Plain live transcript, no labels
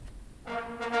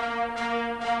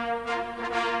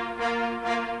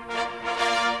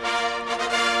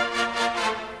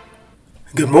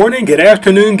Good morning, good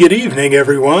afternoon, good evening,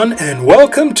 everyone, and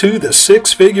welcome to the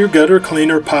Six Figure Gutter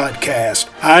Cleaner Podcast.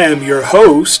 I am your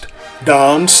host,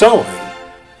 Don Sowing.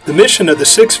 The mission of the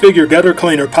Six Figure Gutter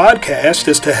Cleaner Podcast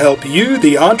is to help you,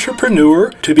 the entrepreneur,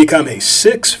 to become a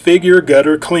six-figure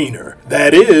gutter cleaner.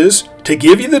 That is, to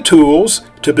give you the tools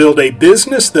to build a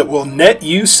business that will net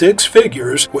you six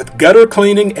figures with gutter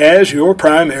cleaning as your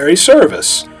primary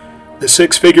service. The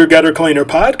Six Figure Gutter Cleaner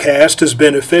Podcast is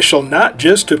beneficial not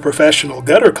just to professional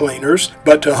gutter cleaners,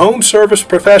 but to home service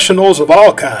professionals of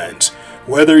all kinds.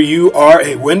 Whether you are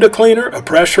a window cleaner, a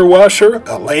pressure washer,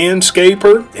 a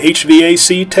landscaper,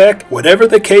 HVAC tech, whatever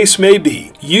the case may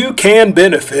be, you can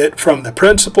benefit from the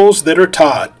principles that are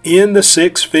taught in the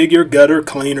Six Figure Gutter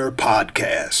Cleaner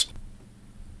Podcast.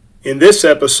 In this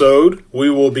episode,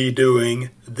 we will be doing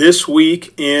This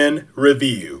Week in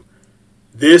Review.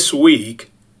 This Week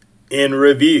in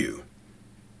Review.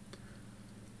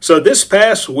 So this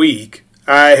past week,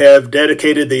 I have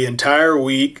dedicated the entire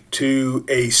week to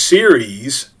a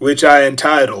series which I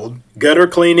entitled Gutter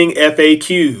Cleaning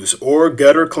FAQs, or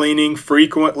Gutter Cleaning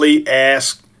Frequently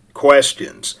Asked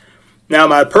Questions. Now,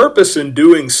 my purpose in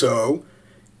doing so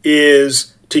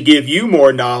is to give you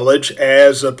more knowledge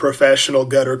as a professional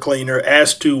gutter cleaner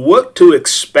as to what to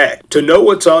expect, to know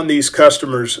what's on these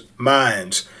customers'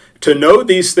 minds, to know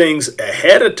these things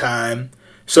ahead of time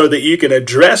so that you can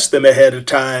address them ahead of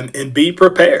time and be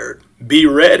prepared, be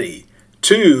ready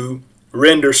to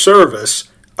render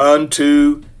service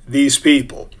unto these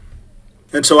people.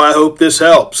 And so I hope this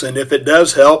helps. And if it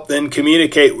does help, then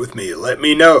communicate with me. Let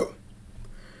me know.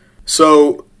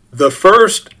 So the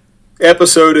first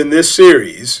episode in this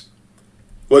series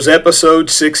was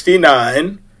episode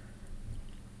 69.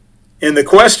 And the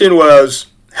question was,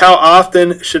 how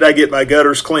often should I get my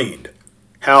gutters cleaned?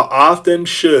 How often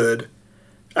should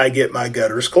I get my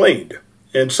gutters cleaned?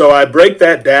 And so I break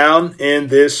that down in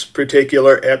this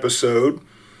particular episode,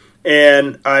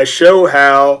 and I show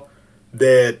how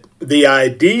that the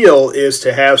ideal is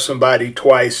to have somebody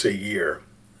twice a year.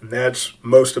 And that's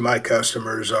most of my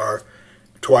customers are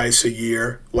twice a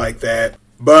year like that.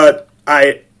 But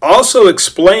I also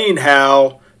explain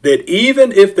how that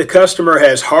even if the customer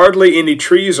has hardly any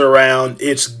trees around,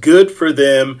 it's good for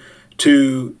them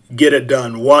to get it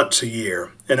done once a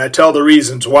year. And I tell the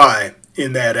reasons why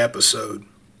in that episode.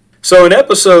 So in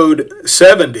episode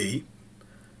 70,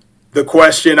 the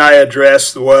question I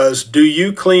addressed was, do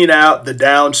you clean out the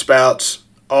downspouts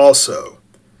also?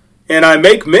 And I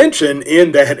make mention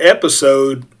in that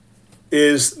episode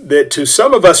is that to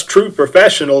some of us true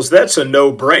professionals, that's a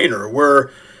no-brainer. We're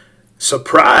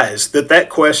surprised that that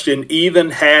question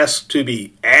even has to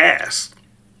be asked.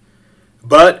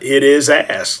 But it is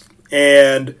asked.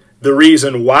 And the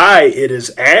reason why it is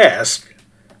asked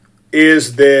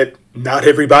is that not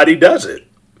everybody does it.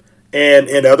 And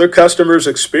in other customers'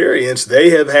 experience,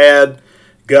 they have had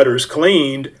gutters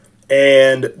cleaned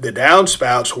and the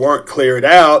downspouts weren't cleared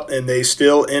out and they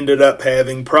still ended up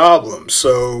having problems.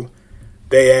 So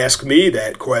they ask me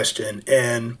that question.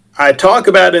 And I talk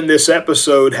about in this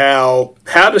episode how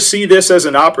to see this as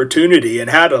an opportunity and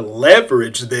how to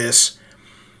leverage this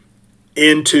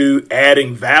into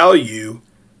adding value,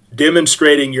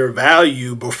 demonstrating your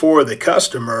value before the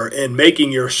customer, and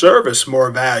making your service more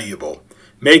valuable,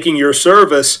 making your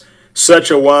service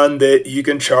such a one that you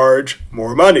can charge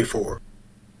more money for.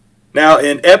 Now,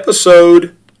 in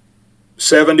episode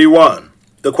 71,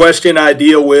 the question I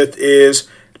deal with is,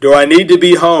 do I need to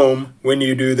be home when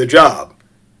you do the job?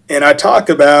 And I talk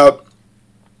about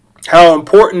how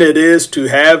important it is to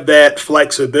have that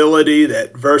flexibility,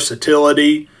 that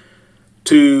versatility,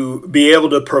 to be able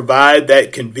to provide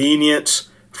that convenience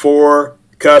for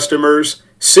customers,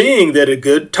 seeing that a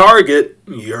good target,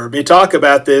 you heard me talk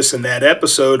about this in that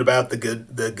episode about the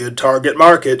good target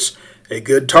markets, a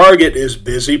good target is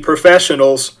busy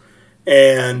professionals,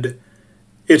 and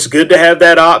it's good to have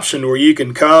that option where you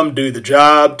can come, do the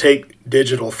job, take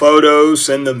digital photos,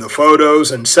 send them the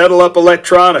photos, and settle up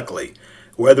electronically,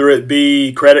 whether it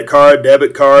be credit card,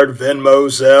 debit card, Venmo,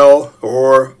 Zelle,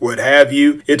 or what have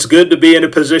you. It's good to be in a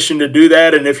position to do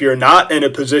that, and if you're not in a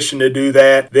position to do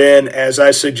that, then as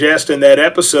I suggest in that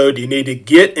episode, you need to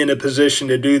get in a position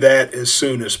to do that as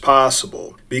soon as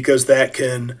possible, because that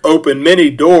can open many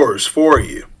doors for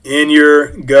you in your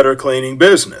gutter cleaning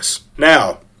business.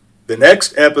 Now, the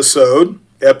next episode,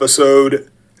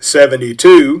 episode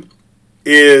 72,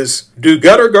 is, do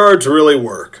gutter guards really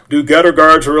work? Do gutter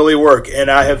guards really work? And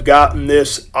I have gotten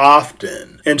this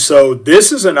often. And so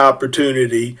this is an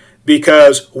opportunity,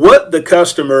 because what the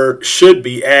customer should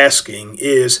be asking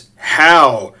is,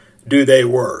 how do they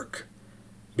work?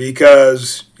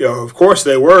 Because, of course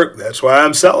they work. That's why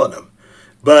I'm selling them.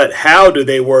 but how do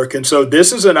they work? And so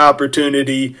this is an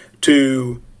opportunity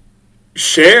to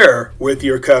share with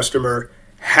your customer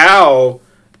how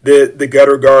the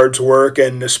gutter guards work,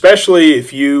 and especially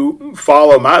if you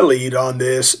follow my lead on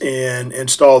this and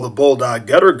install the Bulldog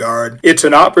gutter guard, it's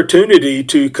an opportunity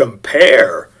to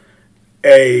compare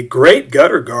a great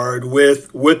gutter guard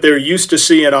with what they're used to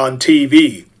seeing on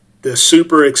TV, the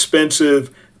super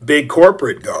expensive big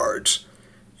corporate guards.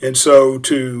 And so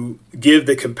to give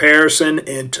the comparison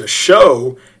and to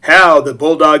show how the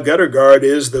Bulldog gutter guard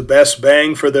is the best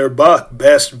bang for their buck,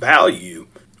 best value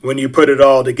when you put it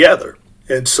all together.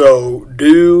 And so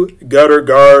do gutter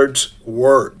guards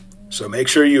work? So make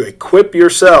sure you equip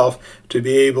yourself to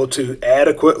be able to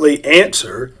adequately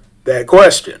answer that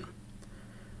question.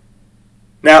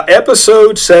 Now,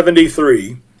 episode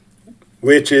 73,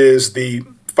 which is the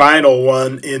final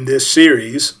one in this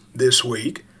series this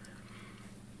week,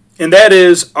 and that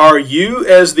is, are you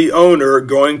as the owner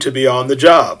going to be on the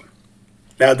job?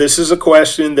 Now, this is a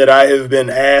question that I have been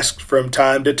asked from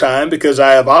time to time because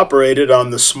I have operated on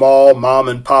the small mom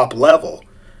and pop level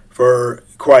for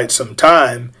quite some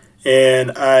time,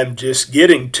 and I'm just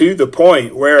getting to the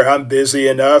point where I'm busy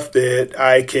enough that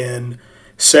I can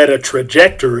set a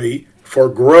trajectory for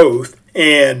growth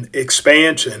and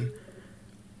expansion.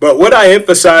 But what I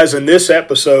emphasize in this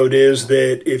episode is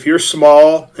that if you're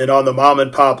small and on the mom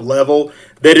and pop level,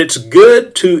 that it's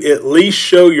good to at least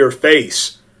show your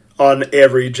face on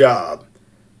every job.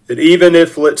 That even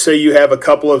if, let's say, you have a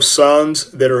couple of sons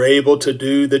that are able to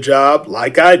do the job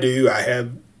like I do, I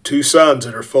have 2 sons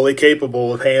that are fully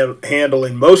capable of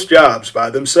handling most jobs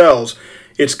by themselves,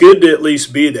 it's good to at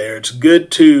least be there. It's good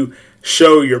to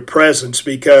show your presence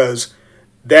because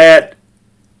that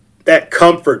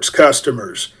comforts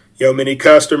customers. Many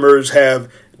customers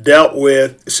have dealt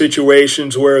with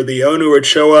situations where the owner would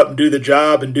show up and do the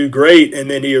job and do great,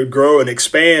 and then he would grow and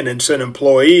expand and send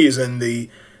employees, and the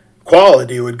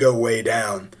quality would go way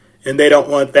down. And they don't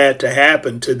want that to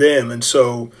happen to them. And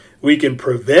so we can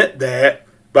prevent that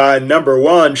by, number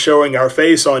one, showing our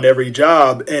face on every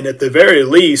job, and at the very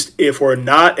least, if we're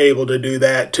not able to do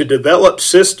that, to develop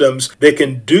systems that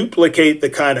can duplicate the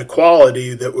kind of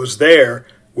quality that was there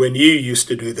when you used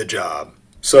to do the job.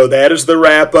 So that is the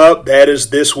wrap up. That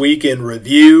is this week in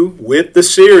review with the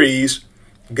series,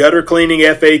 Gutter Cleaning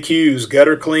FAQs,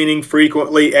 Gutter Cleaning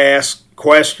Frequently Asked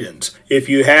Questions. If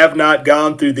you have not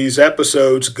gone through these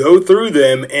episodes, go through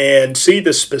them and see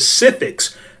the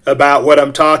specifics about what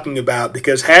I'm talking about,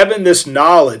 because having this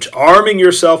knowledge, arming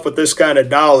yourself with this kind of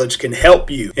knowledge can help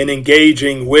you in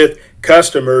engaging with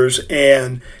customers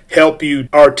and help you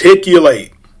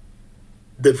articulate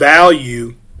the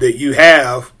value that you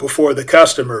have before the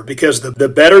customer, because the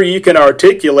better you can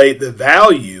articulate the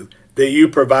value that you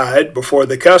provide before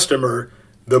the customer,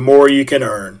 the more you can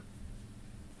earn.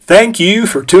 Thank you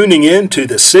for tuning in to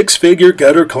the Six Figure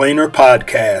Gutter Cleaner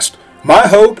podcast. My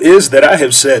hope is that I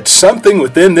have said something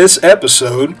within this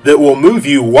episode that will move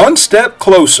you one step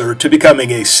closer to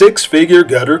becoming a six-figure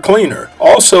gutter cleaner.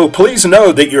 Also, please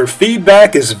know that your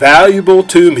feedback is valuable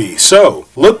to me, so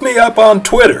look me up on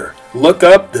Twitter. Look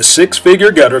up the Six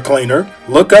Figure Gutter Cleaner,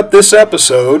 look up this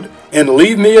episode, and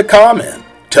leave me a comment.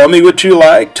 Tell me what you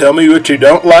like, tell me what you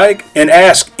don't like, and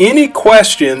ask any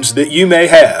questions that you may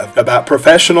have about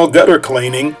professional gutter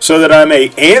cleaning so that I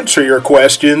may answer your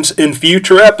questions in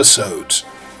future episodes.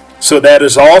 So that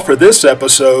is all for this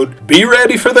episode. Be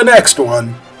ready for the next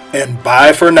one, and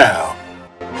bye for now.